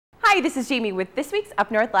Hi, this is Jamie with this week's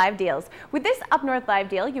Up North Live Deals. With this Up North Live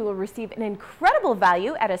deal, you will receive an incredible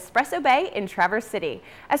value at Espresso Bay in Traverse City.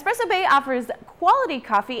 Espresso Bay offers quality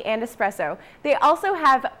coffee and espresso. They also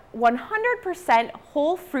have 100%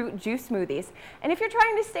 whole fruit juice smoothies. And if you're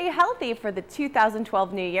trying to stay healthy for the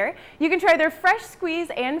 2012 new year, you can try their fresh squeeze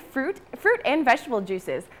and fruit and vegetable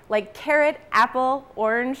juices like carrot, apple,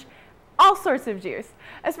 orange, all sorts of juice.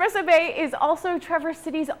 Espresso Bay is also Traverse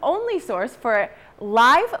City's only source for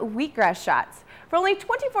live wheatgrass shots. For only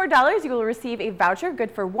 $24, you will receive a voucher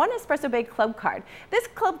good for one Espresso Bay club card. This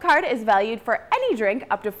club card is valued for any drink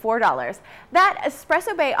up to $4. That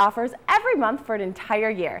Espresso Bay offers every month for an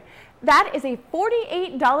entire year. That is a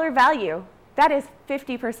 $48 value. That is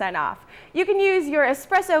 50% off. You can use your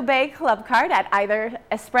Espresso Bay club card at either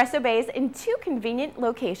Espresso Bays in two convenient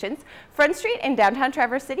locations, Front Street in downtown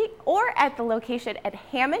Traverse City or at the location at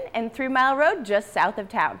Hammond and 3 Mile Road just south of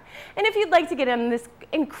town. And if you'd like to get in this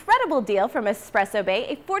incredible deal from Espresso Bay,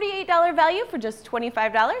 a $48 value for just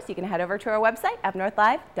 $25, you can head over to our website,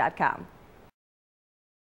 upnorthlive.com.